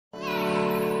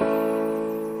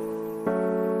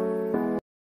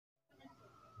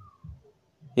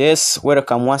Yes,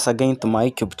 welcome once again to my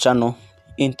YouTube channel.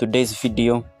 In today's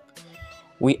video,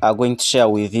 we are going to share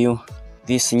with you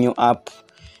this new app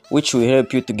which will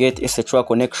help you to get a secure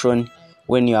connection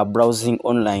when you are browsing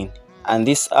online. And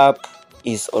this app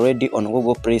is already on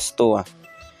Google Play Store.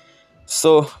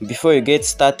 So before you get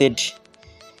started,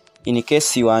 in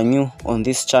case you are new on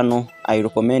this channel, I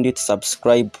recommend you to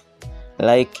subscribe,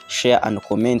 like, share and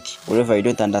comment wherever you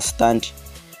don't understand,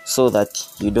 so that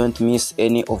you don't miss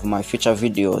any of my future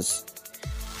videos.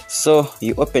 So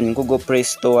you open Google Play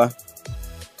Store,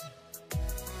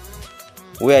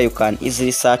 where you can easily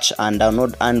search and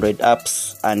download Android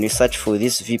apps, and you search for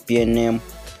this VPN name,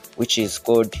 which is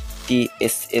called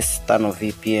TSS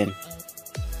VPN.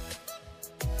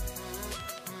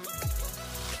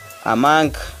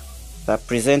 Among the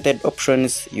presented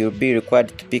options, you'll be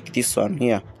required to pick this one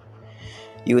here.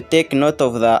 You take note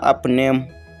of the app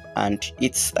name and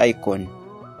its icon.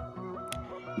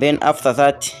 Then after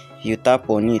that, you tap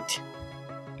on it.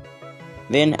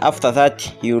 Then after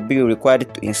that, you'll be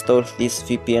required to install this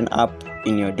VPN app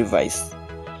in your device.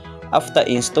 After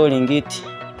installing it,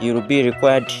 you'll be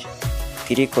required to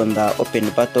click on the open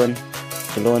button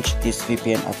to launch this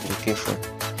VPN application.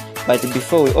 But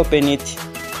before we open it,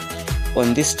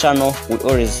 on this channel we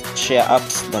always share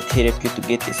apps that help you to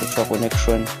get a secure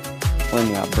connection when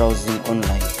you are browsing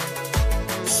online.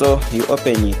 So you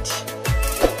open it.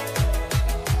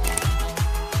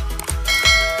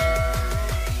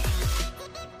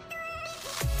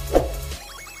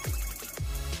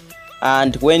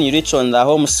 And when you reach on the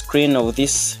home screen of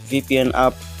this VPN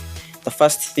app, the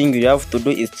first thing you have to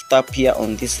do is to tap here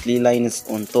on these three lines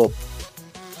on top.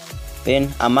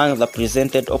 Then among the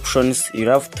presented options, you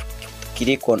have to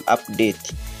click on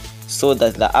update, so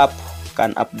that the app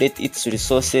can update its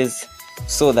resources,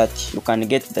 so that you can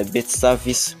get the best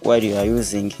service while you are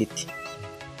using it.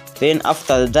 Then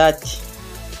after that,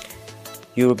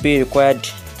 you will be required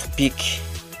to pick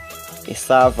a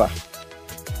server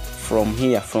from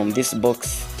here, from this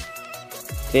box.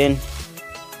 Then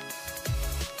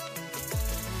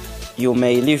you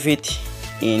may leave it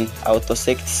in auto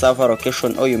select server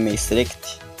location, or you may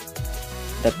select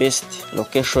the best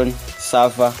location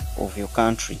server of your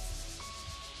country.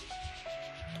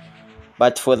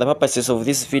 But for the purposes of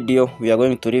this video, we are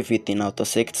going to leave it in auto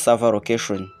select server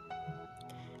location.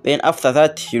 Then after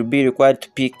that, you'll be required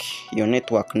to pick your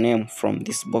network name from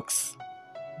this box.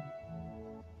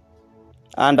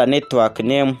 Under network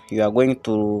name, you are going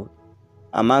to,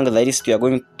 among the list, you are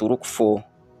going to look for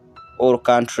all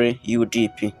country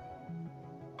UDP,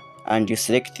 and you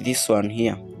select this one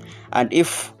here. And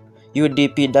if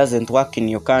UDP doesn't work in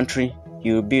your country,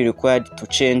 you will be required to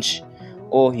change,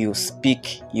 or you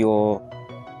speak your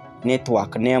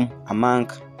network name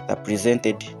among the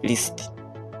presented list.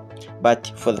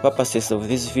 But for the purposes of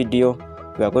this video,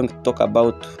 we are going to talk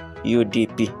about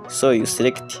UDP. So you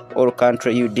select all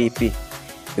country UDP,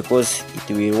 because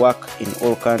it will work in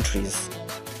all countries.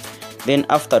 Then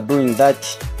after doing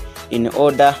that, in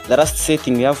order, the last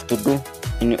setting you have to do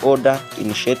in order to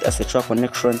initiate a secure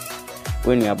connection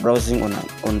when you are browsing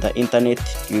on the internet,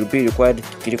 you will be required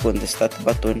to click on the start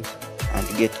button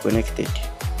and get connected.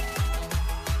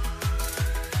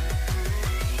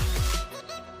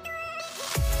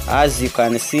 As you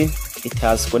can see, it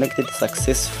has connected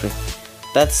successfully.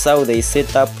 That's how they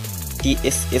set up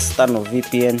TSS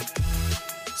VPN,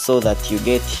 so that you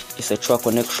get a secure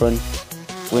connection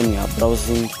when you are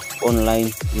browsing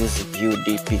online using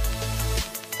UDP.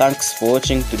 Thanks for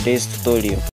watching today's tutorial.